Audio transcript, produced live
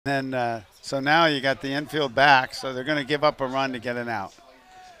And so now you got the infield back, so they're going to give up a run to get an out.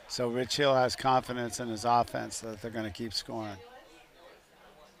 So Rich Hill has confidence in his offense that they're going to keep scoring.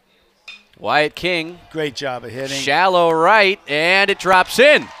 Wyatt King. Great job of hitting. Shallow right, and it drops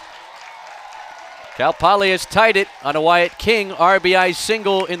in. Cal Poly has tied it on a Wyatt King RBI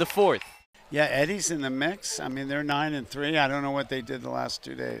single in the fourth. Yeah, Eddie's in the mix. I mean, they're 9-3. I don't know what they did the last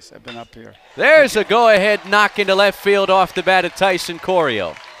 2 days. I've been up here. There's a go-ahead knock into left field off the bat of Tyson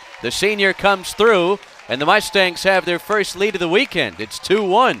Corio. The senior comes through, and the Mustangs have their first lead of the weekend. It's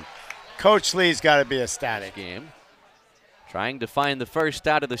 2-1. Coach Lee's got to be ecstatic. Game. Trying to find the first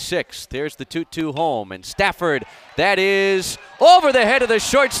out of the sixth. There's the 2-2 home, and Stafford, that is over the head of the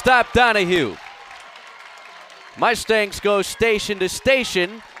shortstop Donahue. Mustangs go station to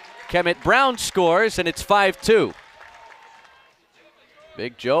station. Kemet Brown scores, and it's 5-2.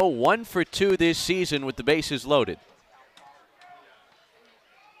 Big Joe 1 for 2 this season with the bases loaded.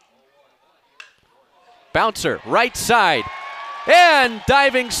 Bouncer, right side. And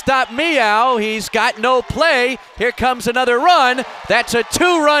diving stop Meow. He's got no play. Here comes another run. That's a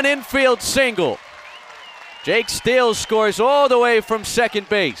 2-run infield single. Jake Steele scores all the way from second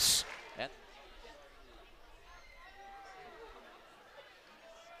base.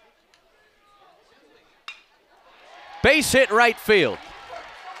 Base hit right field.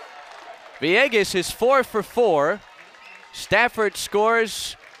 Villegas is 4 for 4. Stafford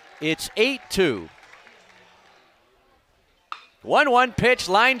scores. It's 8-2. 1-1 pitch,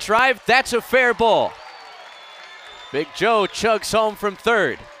 line drive. That's a fair ball. Big Joe chugs home from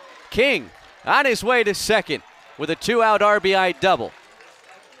third. King on his way to second with a 2-out RBI double.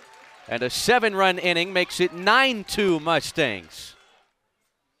 And a 7-run inning makes it 9-2 Mustangs.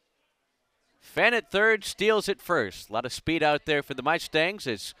 Fenn at third, steals at first. A lot of speed out there for the Mustangs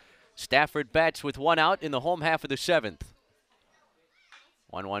as Stafford bats with 1 out in the home half of the 7th.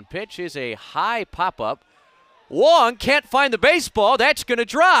 1-1 pitch is a high pop-up. Wong can't find the baseball. That's going to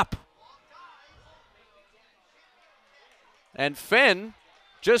drop. And Fenn,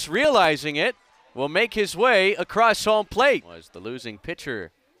 just realizing it, will make his way across home plate. Was the losing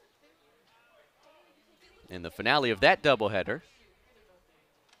pitcher in the finale of that doubleheader.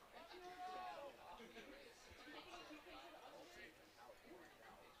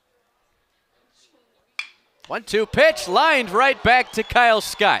 1-2 pitch, lined right back to Kyle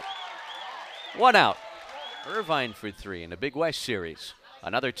Scott. 1 out. Irvine for 3 in a Big West series.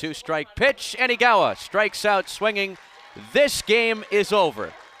 Another 2-strike pitch. Enigawa strikes out swinging. This game is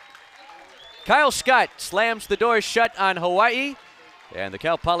over. Kyle Scott slams the door shut on Hawai'i, and the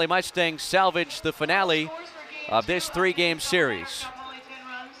Cal Poly Mustangs salvage the finale of this 3-game series.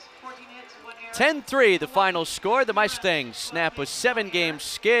 10-3 the final score. The Mustangs snap a 7-game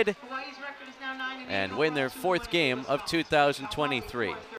skid and win their 4th game of 2023.